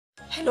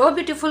Hello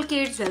beautiful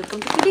kids, welcome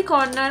to किडी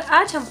corner.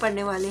 आज हम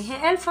पढ़ने वाले हैं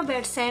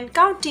अल्फाबेट्स एंड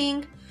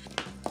काउंटिंग।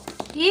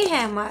 ये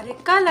है हमारे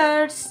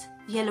colours.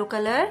 Yellow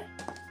colour,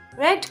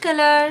 red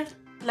colour,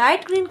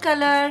 light green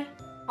colour,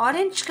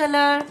 orange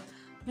colour,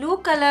 blue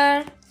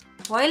colour,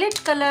 violet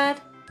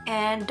colour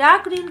and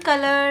dark green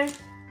colour.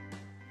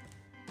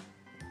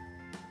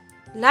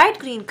 Light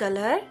green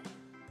colour,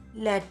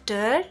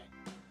 letter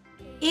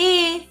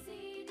ए।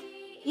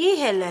 ये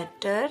है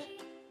letter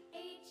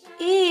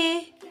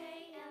A.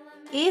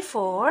 A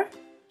for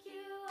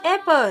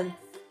apple.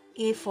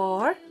 A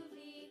for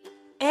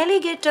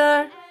alligator.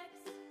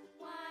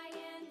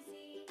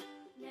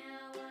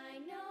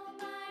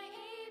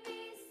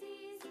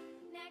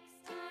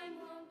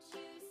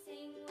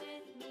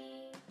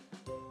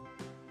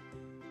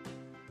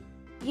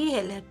 ये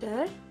है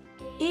letter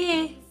A.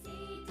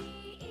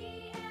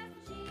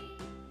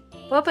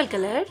 Purple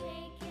colour,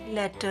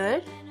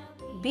 letter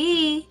B.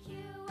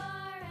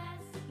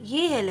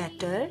 ये है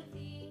letter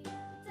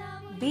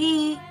B.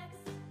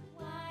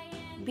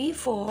 B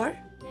for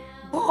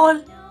ball.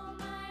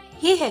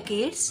 ये है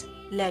kids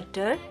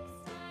letter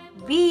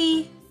B.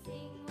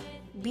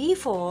 B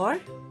for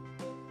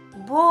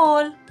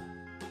ball.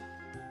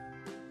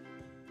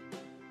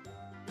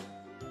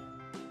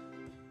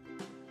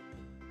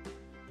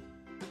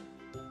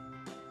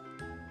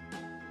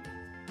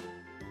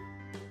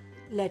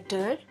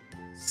 Letter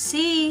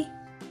C.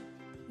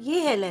 ये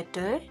है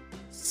letter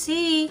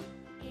C.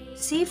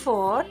 C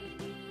for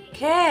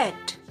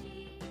cat.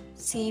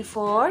 C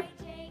for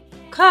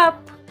cup.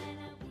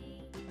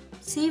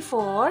 C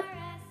for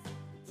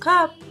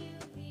cup.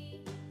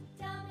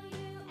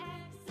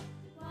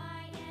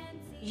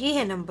 ये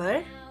है नंबर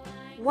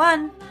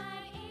 1.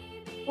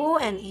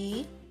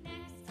 O-N-E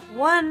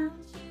 1.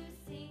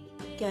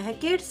 क्या है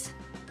किड्स?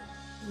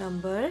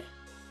 नंबर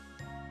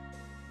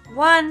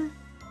 1.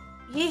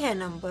 ये है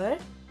नंबर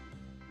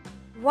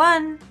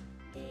 1.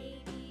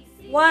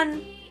 1.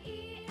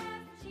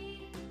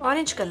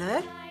 Orange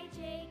colour,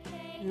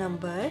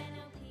 number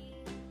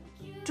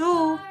 2.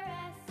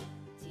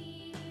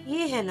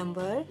 ये है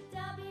number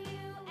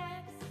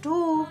 2.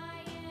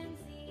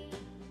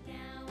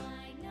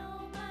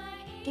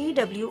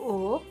 T-W-O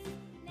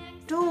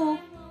 2.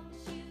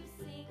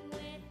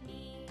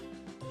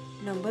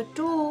 Number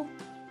 2.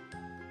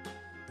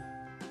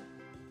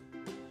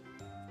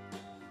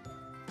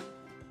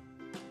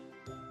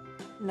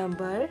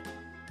 Number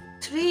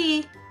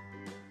 3.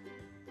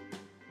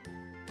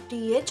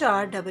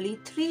 T-H-R-E-E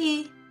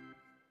 3.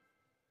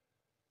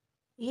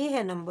 ये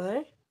है number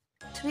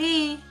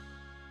 3.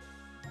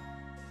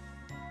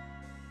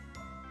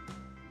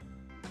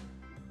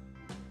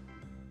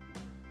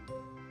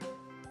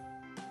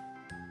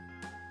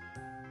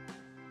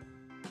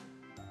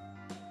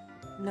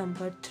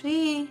 Number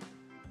 3.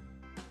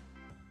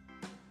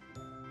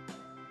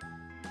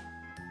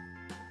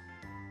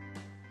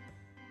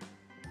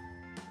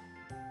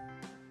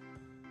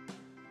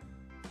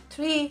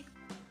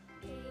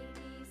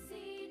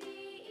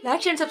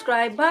 Like and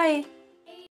subscribe. Bye.